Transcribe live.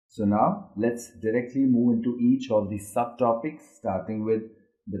So now let's directly move into each of the subtopics, starting with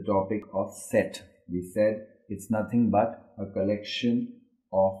the topic of set. We said it's nothing but a collection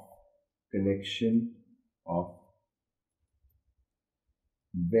of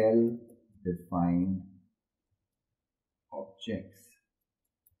well-defined objects.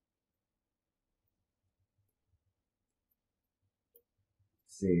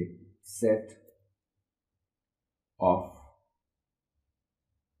 Say set of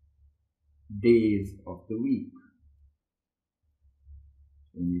days of the week.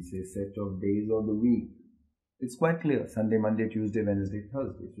 When we say set of days of the week, it's quite clear: Sunday, Monday, Tuesday, Wednesday,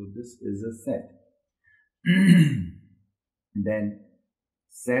 Thursday. So this is a set. Then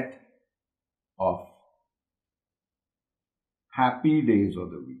set of happy days of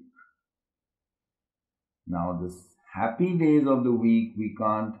the week. Now this happy days of the week, we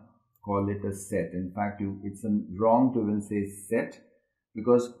can't call it a set. In fact, it's wrong to even say set,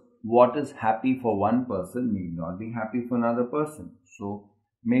 because what is happy for one person may not be happy for another person. So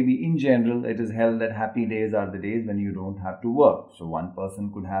maybe in general it is held that happy days are the days when you don't have to work. So one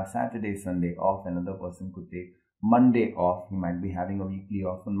person could have Saturday, Sunday off, another person could take Monday off. He might be having a weekly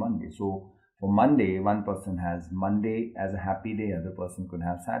off on Monday. So for Monday, one person has Monday as a happy day, other person could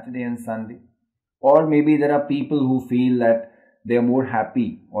have Saturday and Sunday. Or maybe there are people who feel that they are more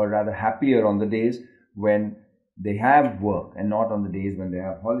happy, or rather happier, on the days when they have work and not on the days when they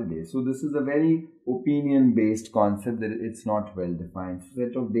have holidays. So this is a very opinion-based concept, that it's not well defined.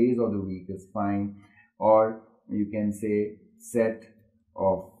 Set of days of the week is fine, or you can say set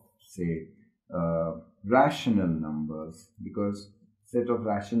of, say, rational numbers, because set of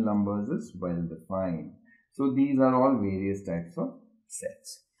rational numbers is well defined. So these are all various types of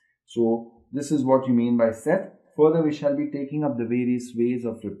sets. So this is what you mean by set. Further, we shall be taking up the various ways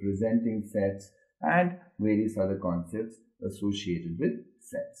of representing sets and various other concepts associated with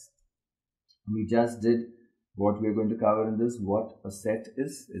sets. We just did what we are going to cover in this, what a set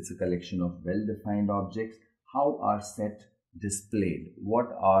is. It's a collection of well-defined objects. How are sets displayed?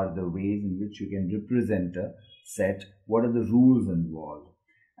 What are the ways in which you can represent a set? What are the rules involved?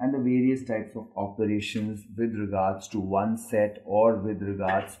 And the various types of operations with regards to one set, or with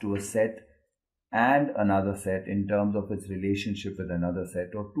regards to a set and another set in terms of its relationship with another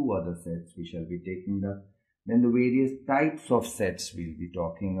set or two other sets. We shall be taking then the various types of sets we'll be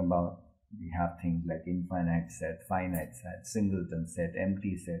talking about. We have things like infinite set, finite set, singleton set,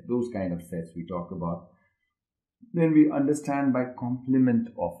 empty set, those kind of sets we talk about. Then we understand by complement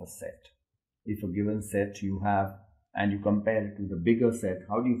of a set. If a given set you have and you compare it to the bigger set,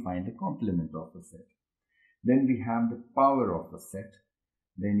 how do you find the complement of a set? Then we have the power of a set.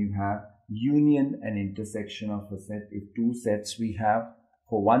 Then you have union and intersection of a set. If two sets we have,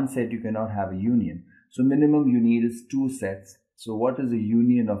 for one set you cannot have a union. So minimum you need is two sets. So what is a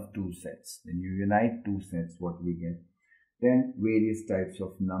union of two sets? When you unite two sets, what we get? Then various types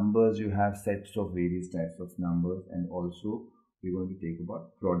of numbers. You have sets of various types of numbers, and also we're going to take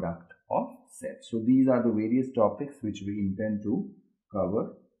about product of sets. So these are the various topics which we intend to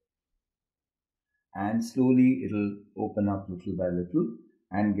cover, and slowly it'll open up little by little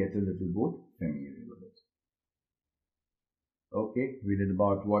and get a little both familiar with it. Okay, we did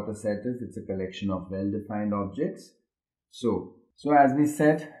about what a set is. It's a collection of well-defined objects. So as we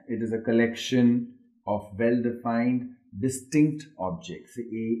said, it is a collection of well-defined distinct objects, A,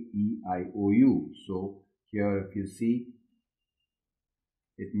 E, I, O, U. So here if you see,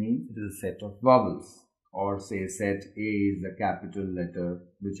 it means it is a set of vowels, or say set A is a capital letter,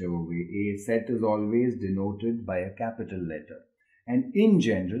 whichever way. A set is always denoted by a capital letter. And in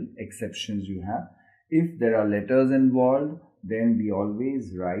general, exceptions you have. If there are letters involved, then we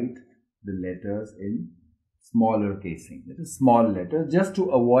always write the letters in smaller casing. That is small letters, just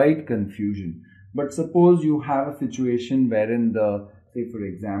to avoid confusion. But suppose you have a situation wherein say for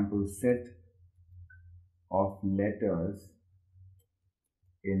example, set of letters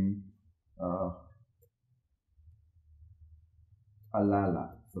in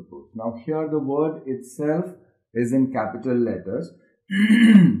Alala, suppose. Now here the word itself is in capital letters.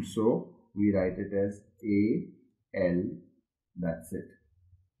 So we write it as A-L, that's it.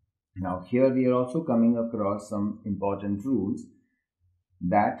 Now here we are also coming across some important rules,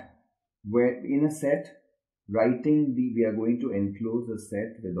 that where in a set, we are going to enclose a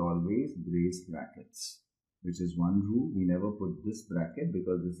set with always brace brackets, which is one rule. We never put this bracket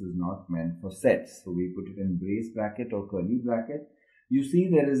because this is not meant for sets. So we put it in brace bracket or curly bracket. You see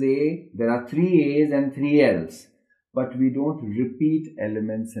there are 3 A's and 3 L's, but we don't repeat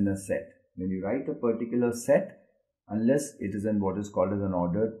elements in a set. When you write a particular set, unless it is in what is called as an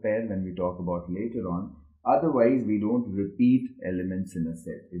ordered pair, when we talk about later on, Otherwise, we don't repeat elements in a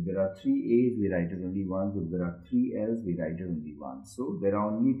set. If there are 3 A's, we write it only once. If there are 3 L's, we write it only once. So there are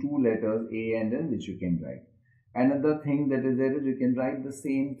only 2 letters, A and L, which you can write. Another thing that is there is you can write the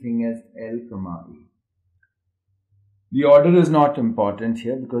same thing as L, A. The order is not important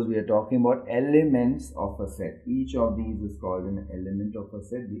here because we are talking about elements of a set. Each of these is called an element of a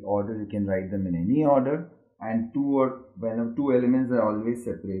set. The order, you can write them in any order, and whenever 2 elements are always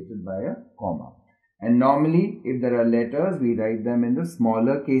separated by a comma. And normally, if there are letters, we write them in the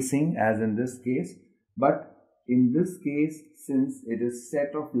smaller casing, as in this case. But in this case, since it is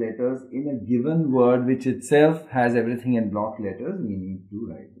set of letters in a given word which itself has everything in block letters, we need to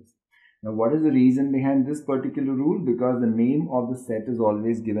write this. Now, what is the reason behind this particular rule? Because the name of the set is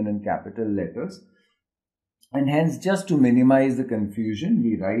always given in capital letters. And hence, just to minimize the confusion,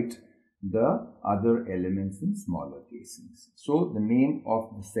 we write the other elements in smaller casings. So, the name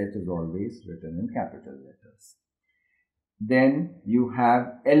of the set is always written in capital letters. Then you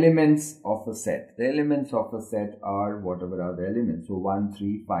have elements of a set. The elements of a set are whatever are the elements. So, 1,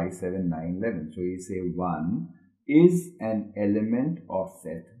 3, 5, 7, 9, 11. So, you say 1 is an element of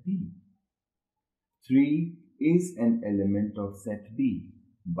set B. 3 is an element of set B,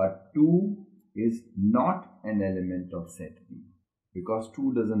 but 2 is not an element of set B because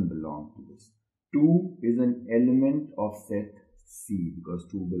 2 doesn't belong to this. 2 is an element of set C because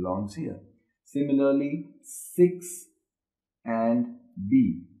 2 belongs here. Similarly, 6 and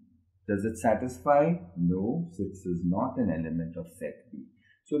B. Does it satisfy? No, 6 is not an element of set B.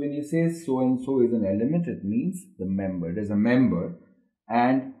 So when you say so and so is an element, it means the member. It is a member.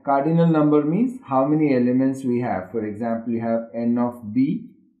 And cardinal number means how many elements we have. For example, you have n of B.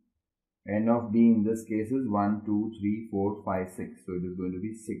 N of B in this case is 1, 2, 3, 4, 5, 6. So it is going to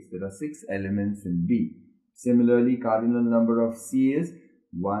be 6. There are 6 elements in B. Similarly, cardinal number of C is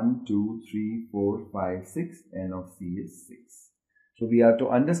 1, 2, 3, 4, 5, 6. N of C is 6. So we have to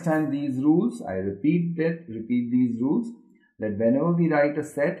understand these rules. I repeat these rules, that whenever we write a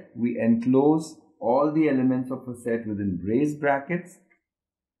set, we enclose all the elements of a set within braced brackets.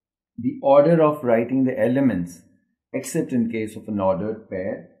 The order of writing the elements, except in case of an ordered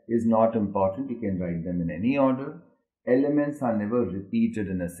pair, is not important. You can write them in any order. Elements are never repeated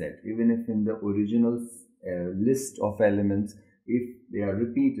in a set. Even if in the original list of elements, if they are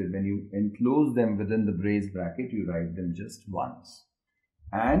repeated, when you enclose them within the braced bracket, you write them just once.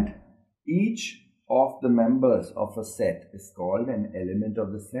 And each of the members of a set is called an element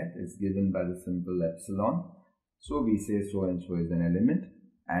of the set. It's given by the symbol epsilon. So we say so and so is an element.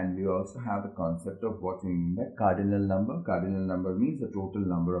 And we also have the concept of what we mean by cardinal number. Cardinal number means the total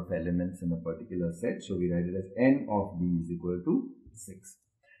number of elements in a particular set. So we write it as n of b is equal to 6.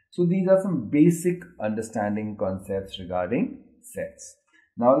 So these are some basic understanding concepts regarding sets.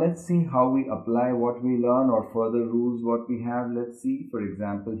 Now let's see how we apply what we learn or further rules what we have. Let's see. For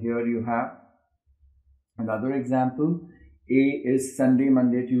example, here you have another example. A is Sunday,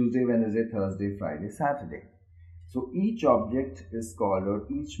 Monday, Tuesday, Wednesday, Thursday, Friday, Saturday. So each object is called, or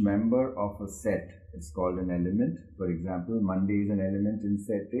each member of a set is called an element. For example, Monday is an element in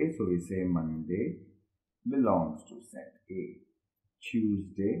set A. So we say Monday belongs to set A.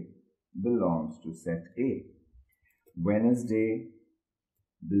 Tuesday belongs to set A. Wednesday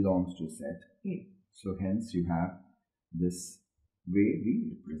belongs to set A. So hence you have this way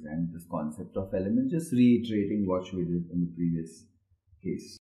we represent this concept of element, just reiterating what we did in the previous case.